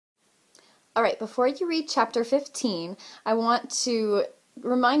All right, before you read chapter 15, I want to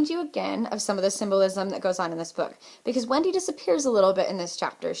remind you again of some of the symbolism that goes on in this book. Because Wendy disappears a little bit in this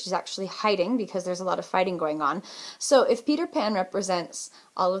chapter. She's actually hiding because there's a lot of fighting going on. So if Peter Pan represents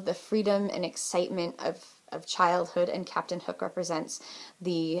all of the freedom and excitement of childhood and Captain Hook represents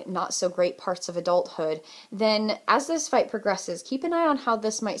the not so great parts of adulthood, then as this fight progresses, keep an eye on how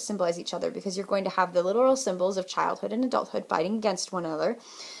this might symbolize each other, because you're going to have the literal symbols of childhood and adulthood fighting against one another.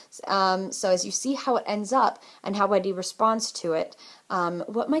 So as you see how it ends up and how Wendy responds to it,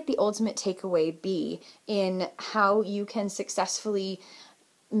 what might the ultimate takeaway be in how you can successfully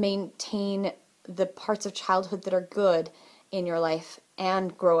maintain the parts of childhood that are good in your life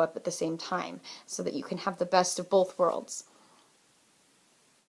and grow up at the same time so that you can have the best of both worlds?